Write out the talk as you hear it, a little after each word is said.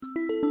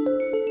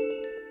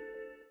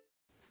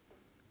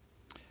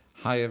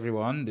Hi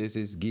everyone, this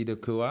is Guido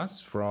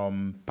Kuas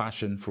from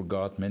Passion for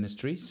God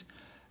Ministries.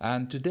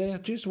 And today I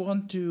just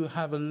want to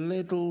have a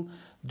little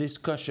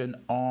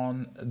discussion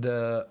on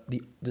the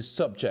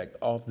subject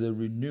of the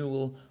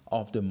renewal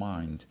of the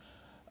mind,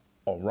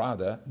 or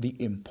rather, the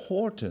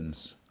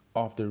importance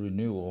of the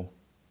renewal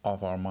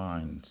of our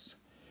minds.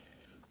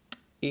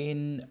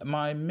 In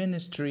my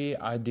ministry,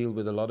 I deal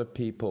with a lot of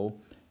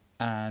people,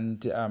 and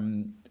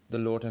the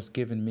Lord has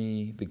given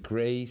me the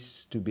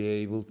grace to be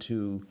able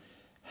to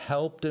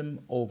help them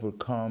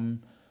overcome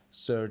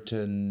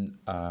certain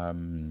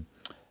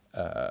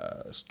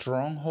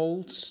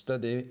strongholds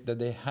that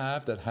they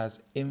have that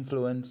has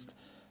influenced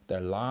their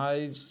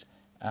lives,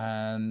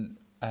 and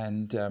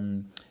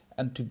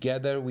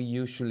together we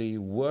usually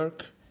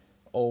work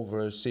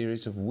over a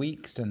series of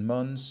weeks and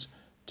months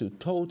to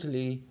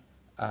totally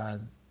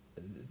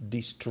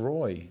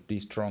destroy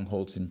these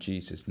strongholds in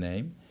Jesus'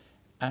 name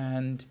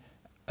and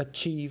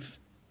achieve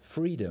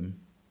freedom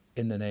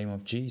in the name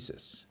of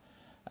Jesus.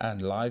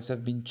 And lives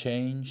have been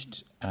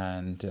changed,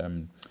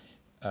 and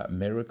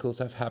miracles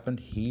have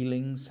happened,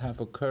 healings have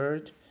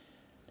occurred.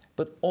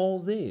 But all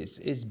this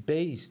is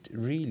based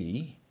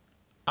really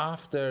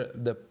after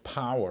the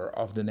power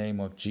of the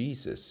name of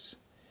Jesus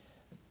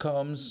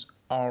comes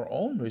our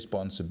own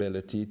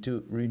responsibility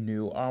to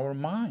renew our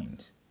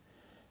mind.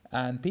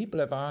 And people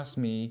have asked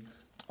me,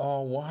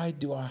 oh, why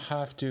do I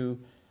have to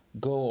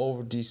go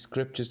over these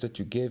scriptures that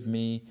you give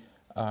me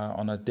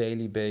on a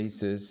daily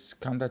basis?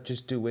 Can't I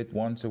just do it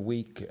once a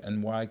week?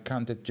 And why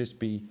can't it just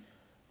be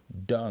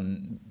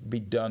done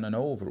and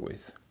over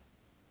with?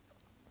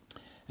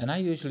 And I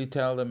usually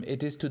tell them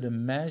it is to the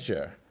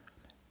measure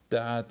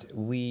that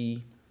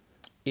we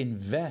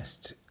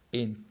invest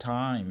in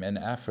time and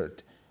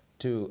effort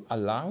to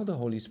allow the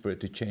Holy Spirit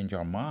to change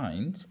our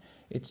minds.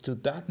 It's to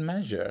that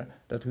measure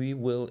that we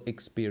will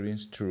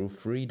experience true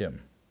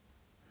freedom.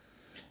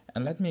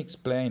 And let me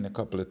explain a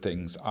couple of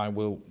things. I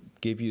will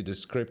give you the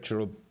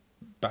scriptural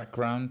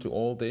background to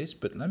all this,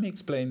 but let me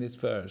explain this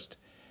first.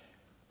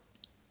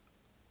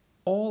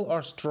 All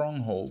our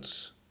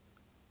strongholds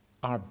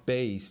are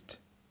based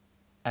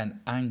and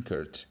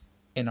anchored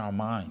in our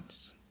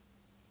minds.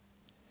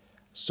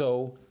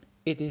 So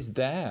it is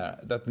there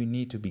that we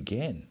need to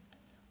begin.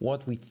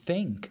 What we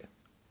think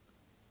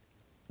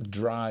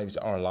drives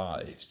our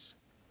lives.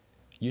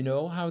 You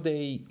know how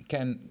they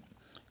can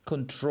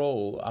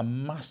control a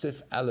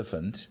massive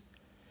elephant?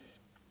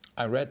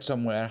 I read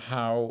somewhere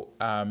how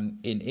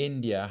in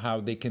India,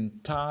 how they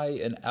can tie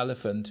an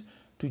elephant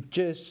to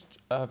just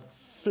a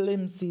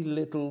flimsy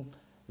little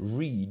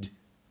reed.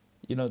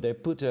 You know, they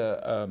put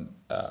a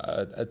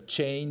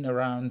chain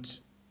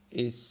around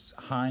his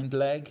hind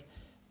leg,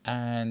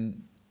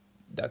 and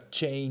that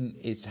chain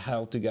is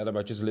held together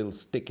by just a little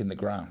stick in the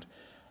ground.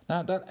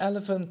 Now, that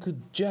elephant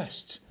could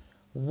just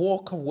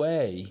walk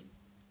away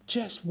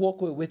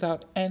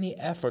without any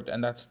effort,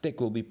 and that stick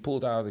will be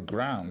pulled out of the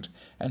ground,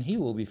 and he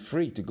will be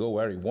free to go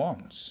where he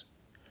wants.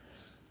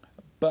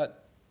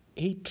 But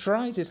he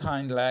tries his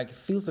hind leg,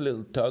 feels a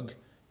little tug,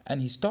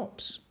 and he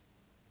stops.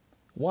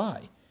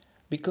 Why?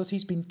 Because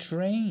he's been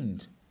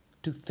trained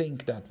to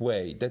think that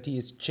way, that he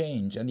is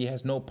changed and he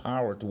has no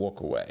power to walk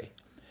away.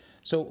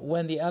 So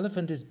when the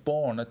elephant is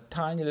born, a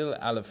tiny little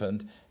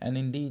elephant, and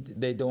indeed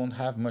they don't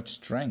have much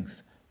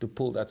strength to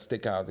pull that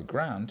stick out of the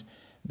ground,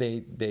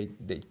 they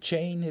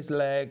chain his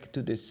leg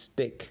to this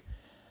stick.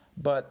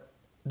 But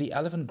the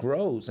elephant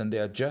grows, and they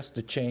adjust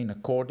the chain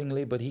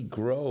accordingly, but he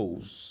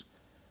grows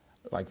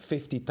like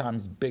 50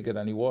 times bigger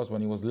than he was when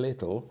he was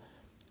little,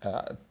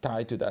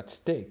 tied to that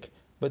stick.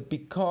 But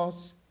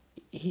because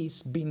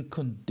he's been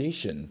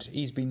conditioned,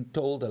 he's been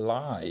told a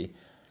lie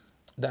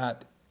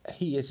that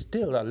he is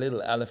still a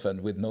little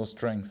elephant with no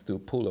strength to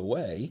pull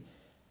away,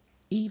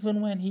 even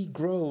when he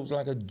grows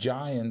like a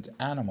giant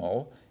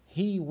animal,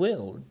 he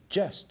will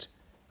just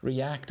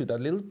react to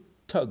that little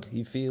tug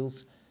he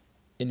feels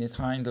in his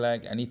hind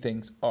leg, and he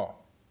thinks, oh,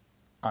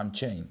 I'm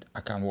chained,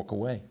 I can't walk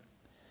away.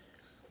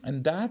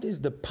 And that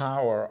is the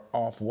power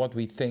of what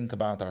we think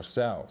about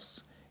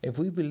ourselves. If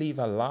we believe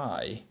a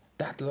lie,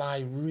 that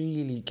lie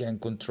really can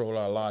control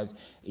our lives,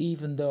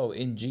 even though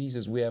in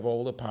Jesus we have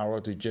all the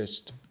power to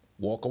just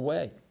walk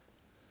away.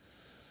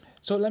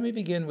 So let me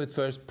begin with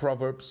first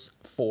Proverbs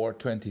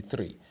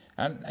 4:23.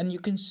 And you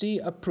can see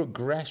a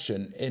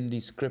progression in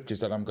these scriptures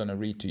that I'm going to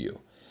read to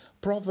you.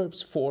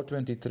 Proverbs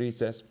 4:23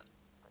 says,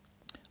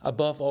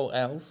 above all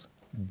else,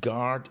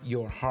 guard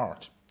your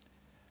heart,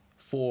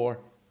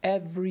 for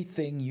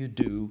everything you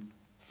do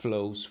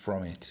flows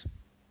from it.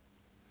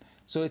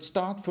 So it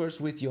starts first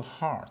with your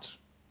heart.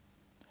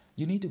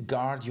 You need to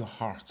guard your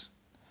heart.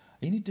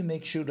 You need to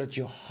make sure that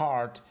your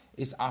heart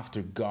is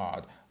after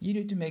God. You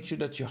need to make sure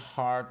that your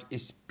heart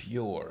is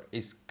pure,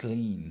 is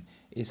clean,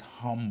 is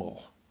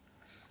humble.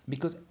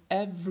 Because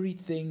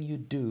everything you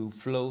do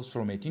flows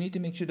from it. You need to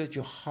make sure that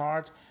your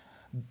heart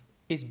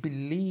is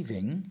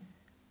believing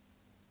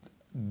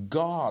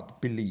God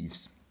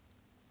believes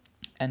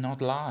and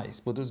not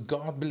lies. But those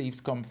God beliefs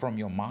come from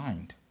your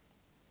mind.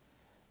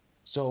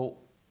 So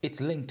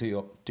it's linked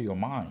to your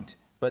mind.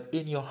 But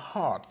in your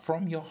heart,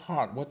 from your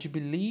heart, what you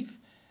believe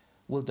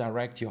will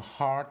direct your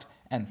heart,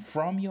 and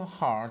from your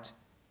heart,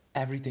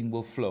 everything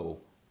will flow.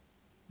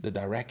 The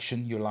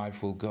direction your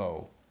life will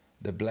go,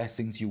 the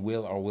blessings you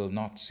will or will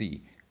not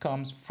see,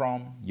 comes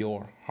from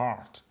your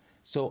heart.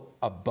 So,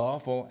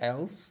 above all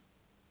else,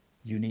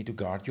 you need to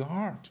guard your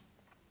heart.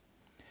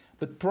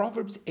 But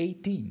Proverbs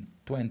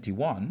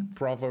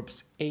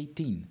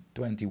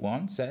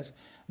 18:21 says,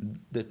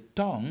 the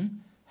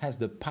tongue has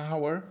the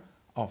power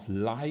of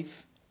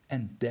life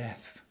and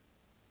death.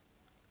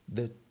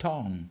 The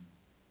tongue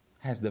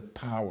has the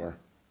power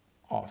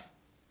of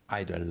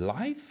either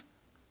life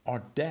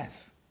or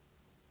death.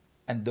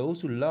 And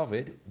those who love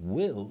it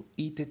will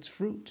eat its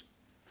fruit.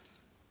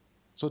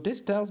 So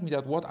this tells me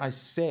that what I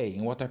say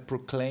and what I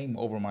proclaim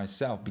over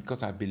myself,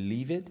 because I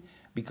believe it,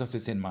 because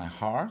it's in my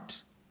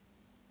heart,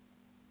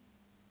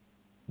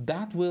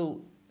 that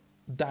will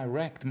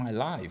direct my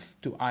life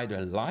to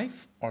either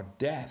life or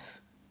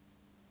death.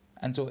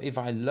 And so if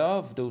I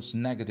love those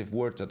negative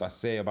words that I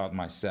say about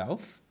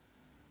myself,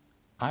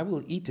 I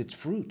will eat its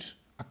fruit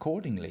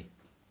accordingly.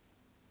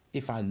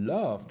 If I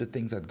love the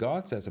things that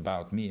God says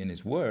about me in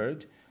His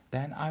Word,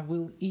 then I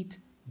will eat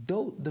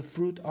the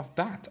fruit of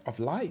that, of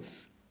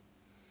life.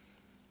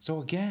 So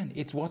again,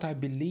 it's what I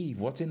believe,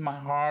 what's in my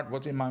heart,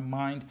 what's in my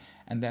mind,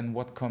 and then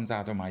what comes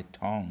out of my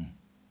tongue,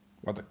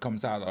 what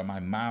comes out of my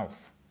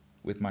mouth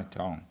with my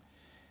tongue.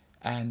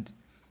 And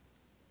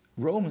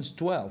Romans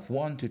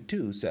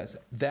 12:1-2 says,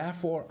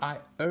 therefore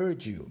I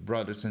urge you,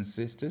 brothers and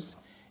sisters,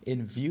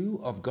 in view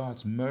of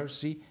God's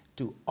mercy,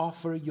 to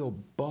offer your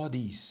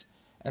bodies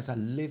as a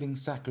living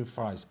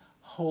sacrifice,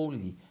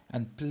 holy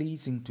and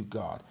pleasing to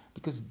God,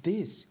 because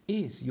this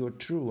is your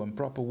true and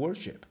proper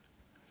worship.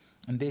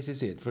 And this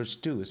is it, verse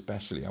 2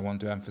 especially, I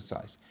want to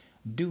emphasize.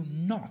 Do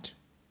not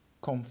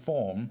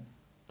conform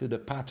to the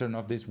pattern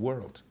of this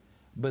world,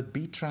 but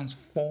be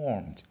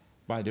transformed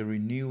by the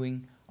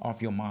renewing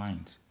of your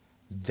mind.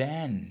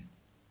 Then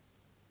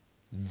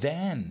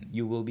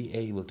you will be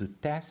able to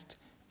test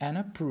and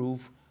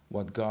approve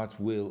what God's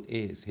will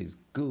is, His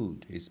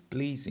good, His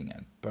pleasing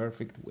and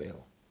perfect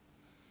will.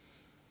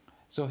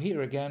 So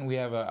here again we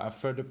have a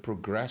further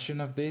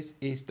progression of this,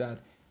 is that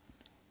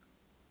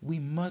we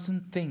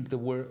mustn't think the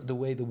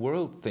way the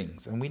world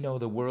thinks. And we know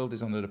the world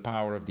is under the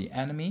power of the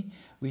enemy.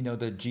 We know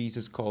that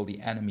Jesus called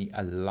the enemy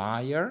a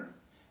liar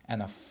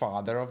and a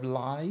father of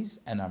lies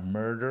and a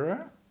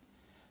murderer.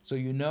 So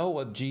you know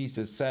what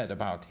Jesus said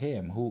about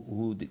him,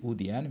 who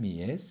the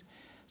enemy is.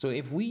 So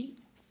if we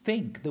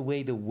think the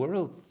way the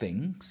world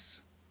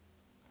thinks,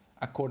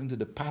 according to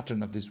the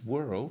pattern of this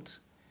world,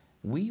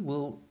 we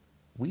will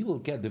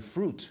get the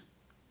fruit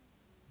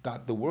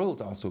that the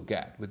world also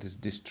get, with its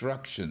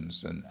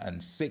destructions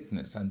and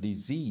sickness and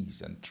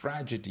disease and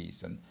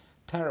tragedies and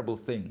terrible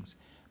things.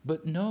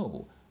 But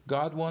no,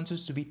 God wants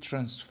us to be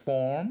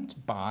transformed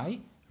by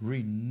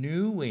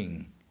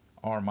renewing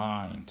our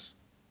minds.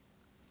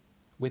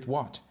 With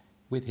what?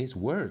 With His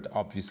Word,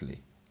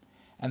 obviously.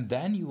 And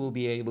then you will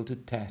be able to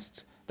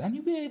test. Then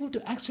you'll be able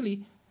to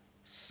actually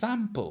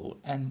sample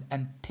and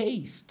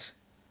taste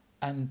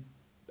and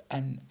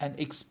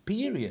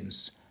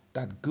experience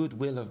that good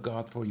will of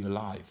God for your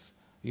life.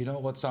 You know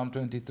what Psalm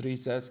 23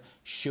 says?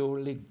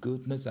 Surely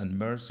goodness and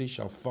mercy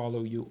shall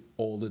follow you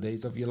all the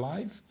days of your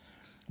life.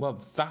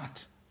 Well,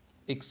 that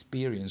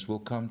experience will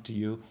come to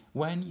you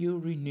when you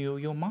renew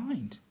your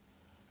mind.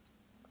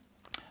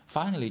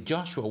 Finally,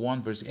 Joshua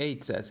 1 verse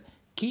 8 says,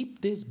 keep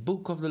this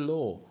book of the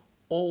law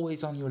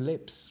always on your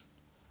lips.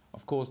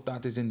 Of course,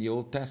 that is in the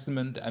Old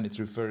Testament and it's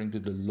referring to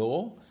the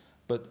law.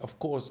 But of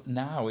course,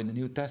 now in the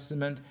New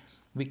Testament,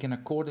 we can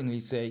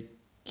accordingly say,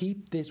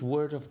 keep this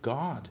word of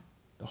God,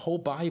 the whole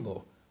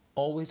Bible,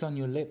 always on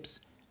your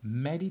lips.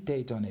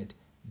 Meditate on it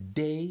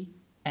day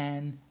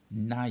and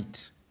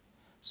night,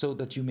 so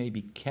that you may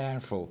be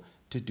careful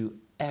to do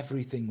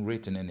everything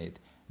written in it.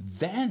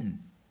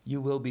 Then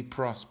you will be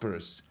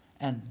prosperous,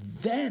 and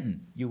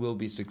then you will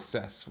be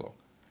successful.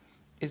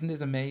 Isn't this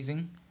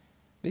amazing?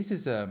 This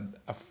is a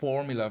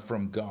formula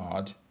from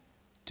God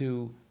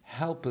to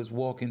help us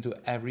walk into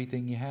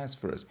everything He has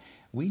for us.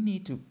 We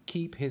need to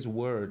keep His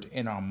word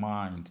in our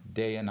mind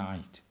day and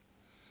night.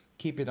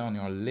 Keep it on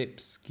your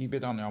lips, keep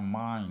it on your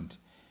mind,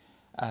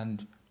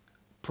 and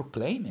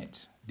proclaim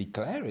it,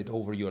 declare it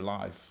over your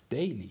life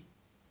daily.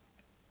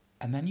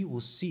 And then you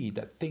will see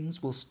that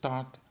things will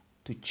start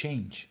to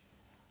change.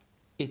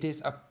 It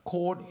is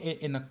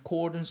in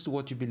accordance to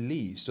what you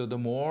believe. So the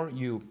more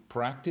you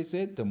practice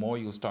it, the more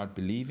you'll start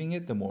believing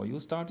it, the more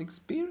you'll start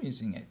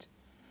experiencing it.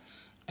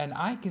 And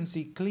I can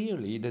see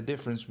clearly the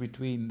difference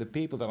between the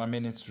people that I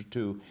minister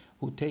to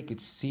who take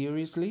it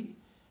seriously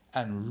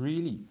and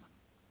really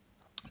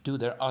do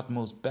their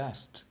utmost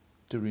best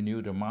to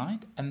renew their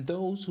mind, and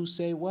those who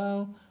say,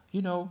 well,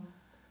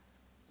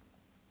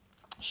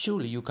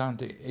 surely you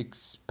can't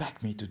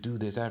expect me to do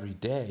this every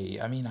day.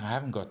 I mean, I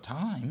haven't got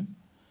time.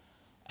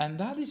 And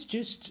that is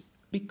just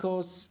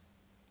because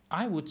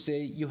I would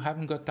say you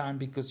haven't got time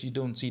because you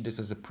don't see this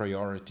as a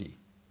priority.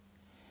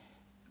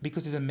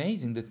 Because it's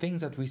amazing, the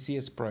things that we see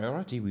as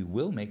priority, we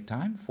will make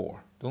time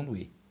for, don't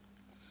we?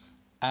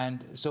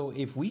 And so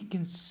if we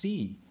can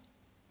see,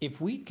 if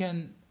we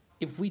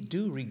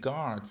do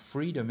regard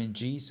freedom in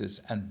Jesus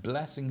and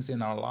blessings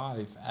in our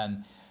life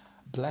and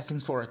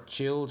blessings for our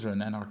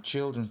children and our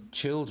children's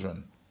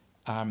children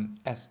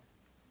as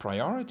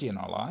priority in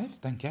our life,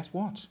 then guess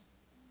what?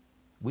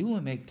 We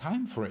will make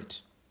time for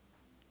it.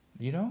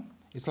 You know?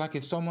 It's like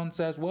if someone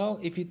says, well,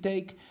 if you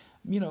take,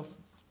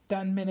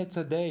 10 minutes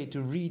a day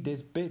to read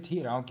this bit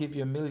here, I'll give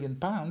you £1 million.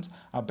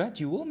 I bet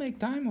you will make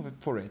time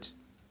for it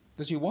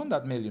because you want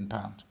that £1 million.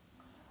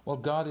 Well,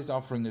 God is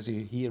offering us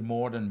here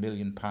more than £1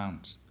 million,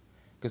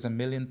 because £1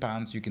 million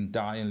you can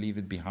die and leave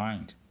it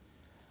behind.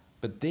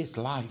 But this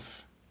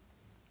life,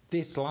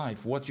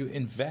 what you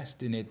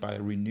invest in it by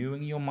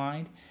renewing your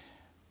mind,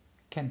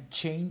 can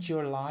change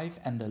your life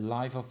and the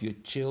life of your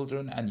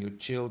children and your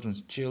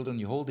children's children,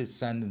 your whole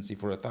descendancy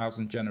for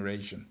 1,000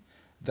 generations.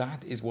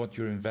 That is what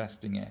you're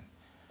investing in.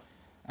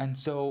 And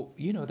so,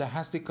 there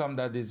has to come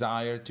that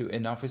desire to,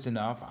 enough is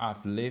enough.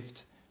 I've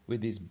lived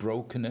with this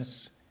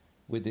brokenness,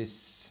 with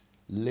this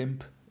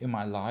limp in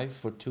my life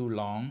for too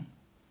long.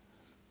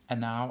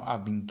 And now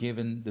I've been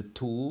given the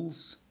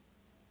tools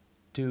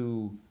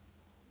to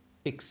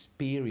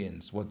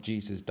experience what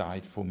Jesus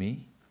died for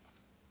me.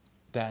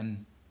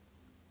 Then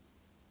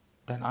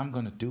I'm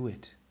going to do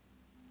it.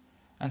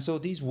 And so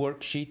these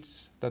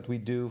worksheets that we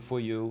do for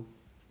you,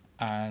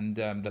 and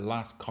the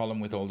last column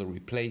with all the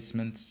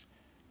replacements,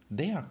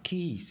 they are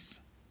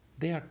keys.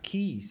 They are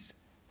keys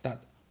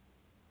that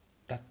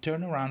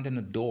turn around in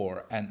a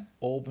door and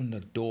open the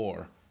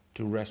door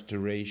to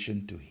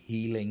restoration, to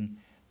healing,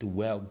 to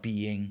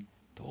well-being,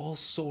 to all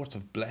sorts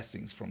of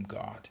blessings from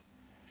God.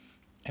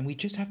 And we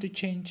just have to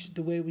change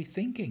the way we're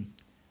thinking.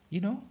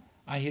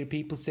 I hear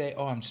people say,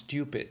 oh, I'm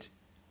stupid.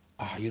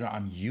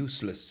 I'm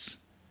useless.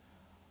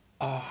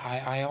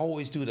 I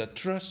always do that.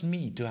 Trust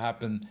me to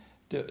have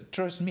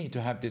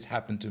this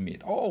happen to me.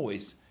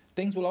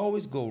 Things will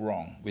always go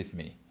wrong with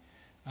me.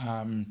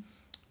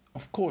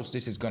 Of course,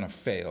 this is going to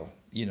fail,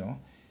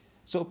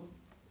 So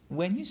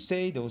when you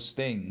say those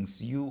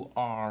things, you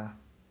are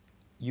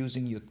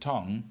using your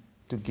tongue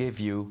to give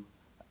you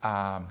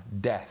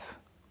death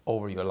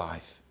over your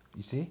life,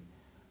 you see?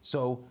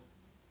 So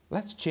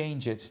let's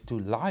change it to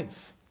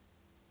life.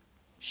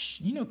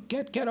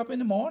 Get up in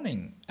the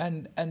morning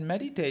and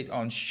meditate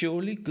on,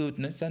 surely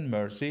goodness and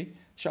mercy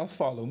shall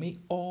follow me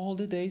all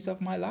the days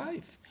of my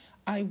life.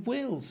 I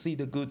will see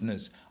the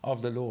goodness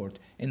of the Lord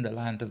in the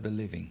land of the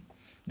living.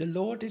 The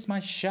Lord is my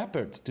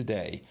shepherd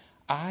today.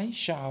 I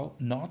shall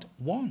not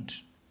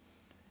want.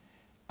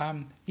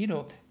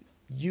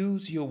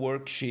 Use your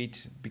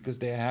worksheet because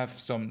they have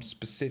some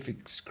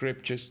specific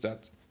scriptures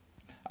that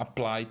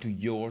apply to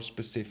your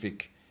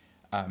specific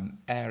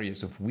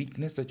areas of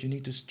weakness that you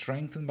need to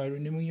strengthen by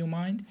renewing your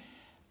mind.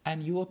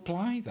 And you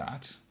apply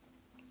that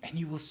and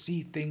you will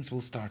see things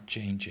will start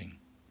changing.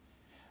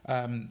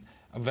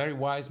 A very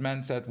wise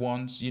man said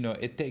once,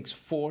 it takes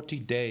 40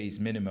 days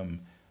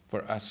minimum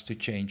for us to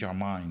change our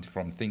mind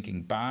from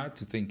thinking bad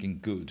to thinking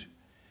good.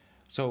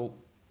 So,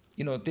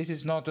 this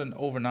is not an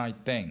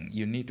overnight thing.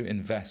 You need to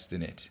invest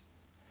in it.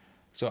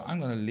 So I'm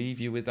going to leave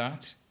you with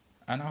that.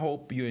 And I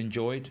hope you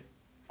enjoyed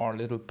our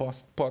little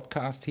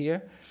podcast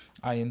here.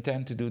 I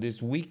intend to do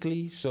this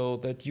weekly so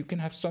that you can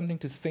have something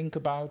to think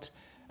about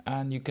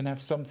and you can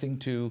have something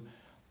to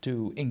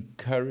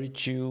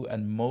encourage you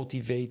and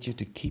motivate you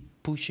to keep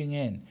pushing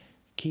in.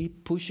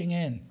 Keep pushing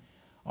in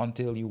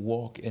until you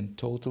walk in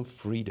total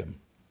freedom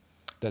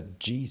that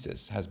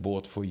Jesus has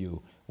bought for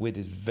you with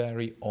his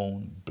very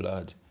own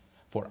blood.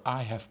 For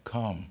I have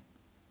come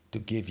to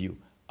give you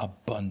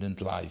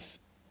abundant life,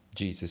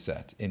 Jesus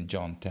said in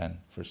John 10,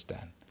 verse 10.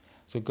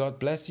 So God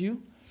bless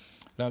you.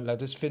 Now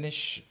let us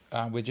finish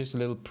with just a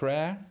little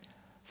prayer.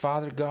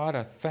 Father God,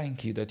 I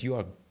thank you that you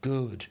are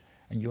good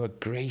and you are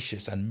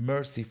gracious and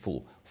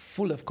merciful,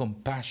 full of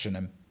compassion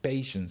and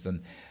patience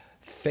and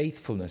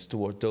faithfulness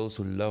toward those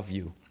who love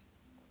you.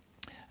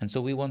 And so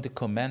we want to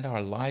commend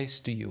our lives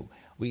to you.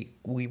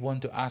 We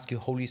want to ask you,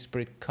 Holy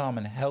Spirit, come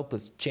and help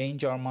us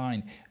change our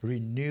mind,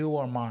 renew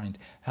our mind,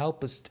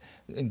 help us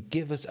and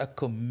give us a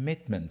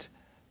commitment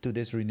to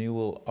this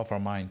renewal of our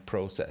mind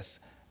process,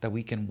 that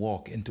we can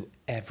walk into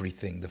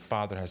everything the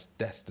Father has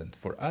destined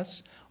for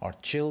us, our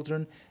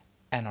children,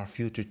 and our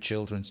future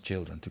children's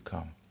children to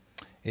come.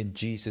 In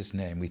Jesus'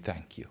 name we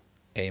thank you.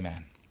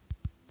 Amen.